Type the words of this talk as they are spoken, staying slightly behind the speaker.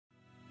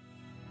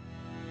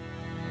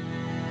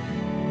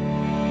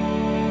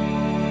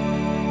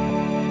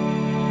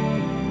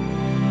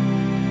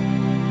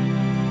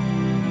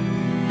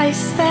I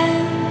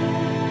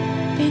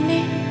stand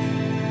beneath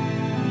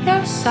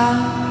your sun,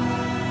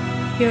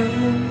 your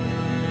moon.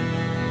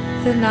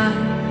 The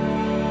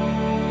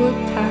night would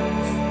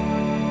pass,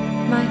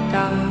 my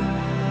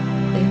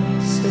darling,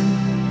 soon.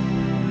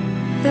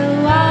 The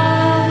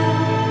wild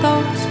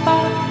dogs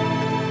bark,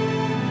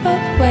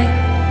 but wait,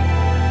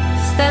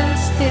 stand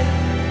still.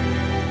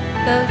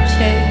 They'll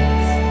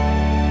chase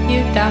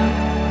you down,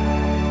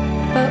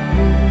 but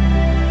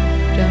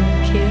wouldn't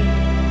kill.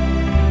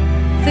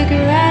 The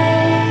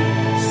grey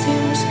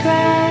seems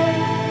grayer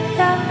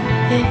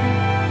in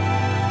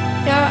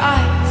your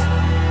eyes,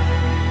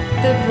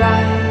 the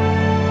bright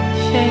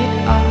shade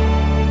of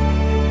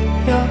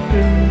your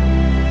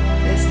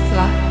bluest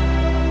light.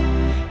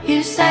 You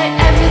say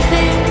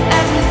everything,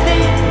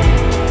 everything,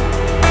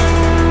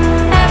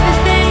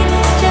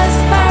 everything's just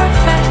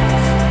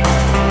perfect.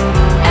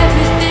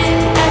 Everything,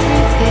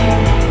 everything,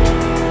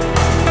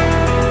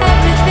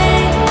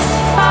 everything's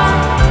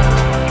fine.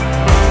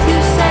 You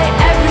say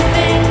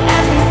everything,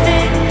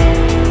 everything,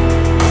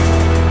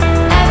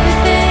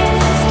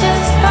 everything's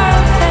just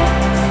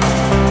perfect.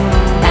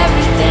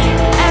 Everything,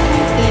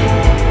 everything,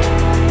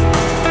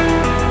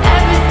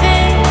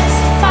 everything's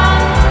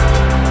fine.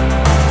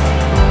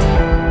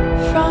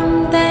 From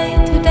day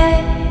to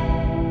day,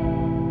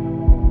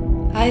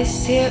 I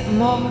see it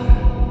more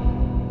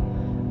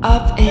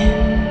up in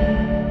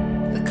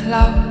the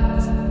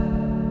clouds,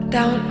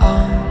 down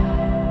on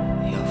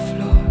your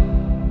floor.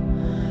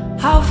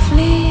 How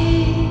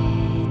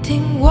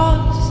fleeting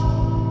was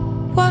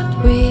what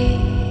we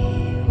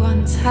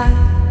once had.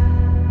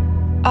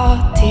 Our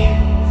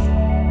tears,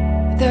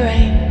 the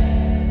rain,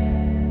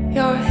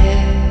 your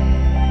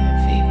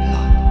heavy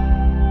blood.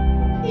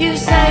 You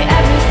say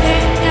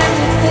everything,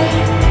 everything,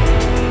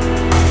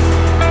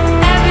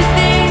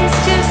 everything's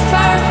just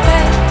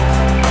perfect.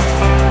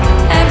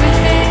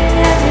 Everything,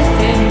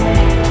 everything,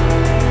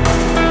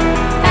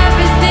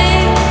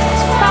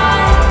 everything's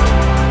fine.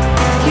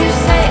 You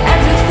say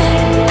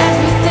everything,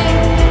 everything,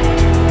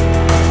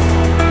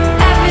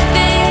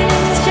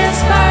 everything's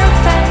just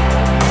perfect.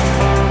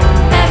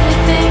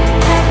 Everything,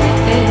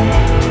 everything,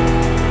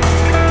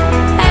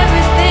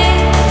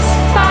 everything's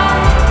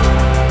fine.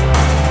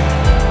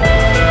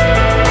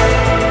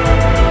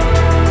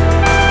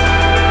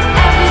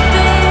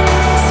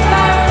 Everything's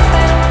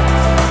perfect.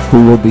 Who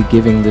will be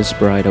giving this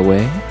bride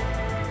away?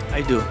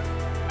 I do.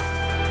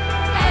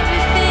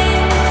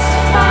 Everything's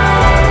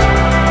fine.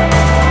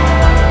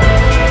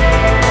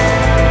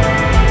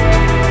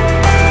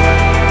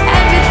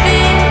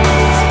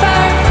 Everything's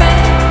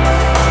perfect.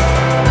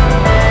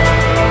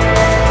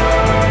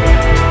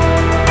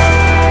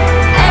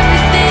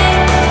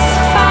 Everything's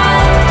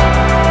fine.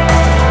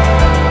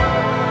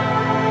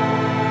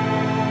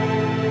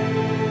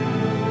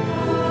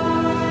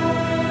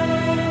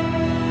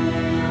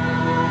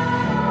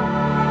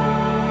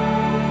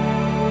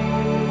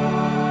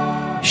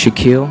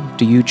 Shaquille,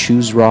 do you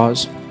choose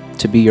Raaz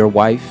to be your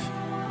wife,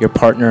 your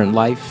partner in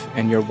life,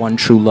 and your one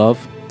true love?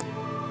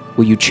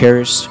 Will you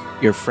cherish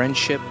your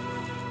friendship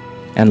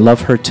and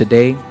love her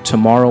today,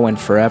 tomorrow, and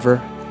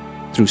forever,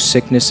 through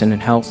sickness and in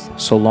health,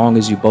 so long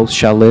as you both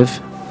shall live?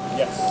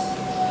 Yes.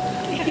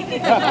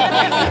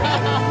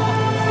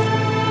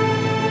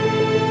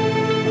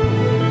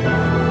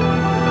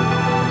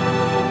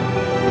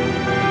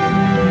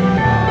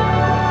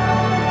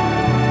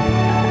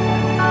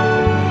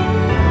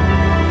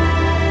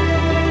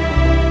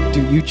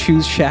 Do you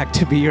choose Shaq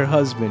to be your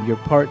husband, your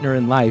partner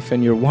in life,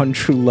 and your one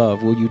true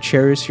love? Will you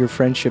cherish your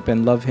friendship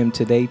and love him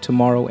today,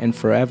 tomorrow, and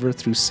forever,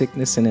 through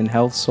sickness and in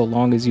health, so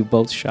long as you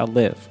both shall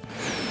live?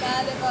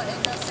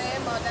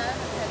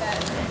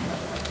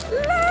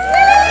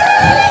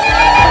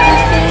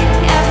 Everything,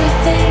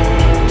 everything,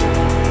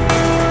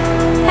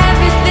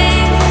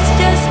 everything's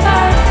just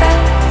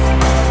perfect.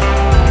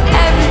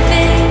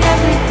 Everything,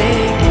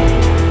 everything,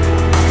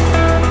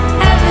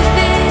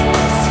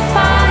 everything's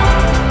fine.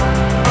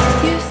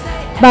 You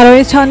say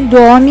برایتان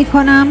دعا می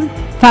کنم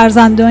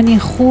فرزندانی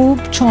خوب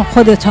چون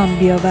خودتان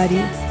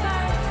بیاورید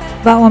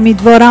و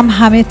امیدوارم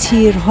همه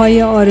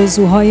تیرهای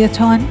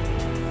آرزوهایتان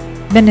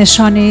به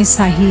نشانه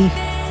صحیح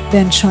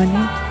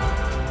بنشانید.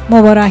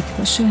 مبارک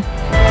باشه.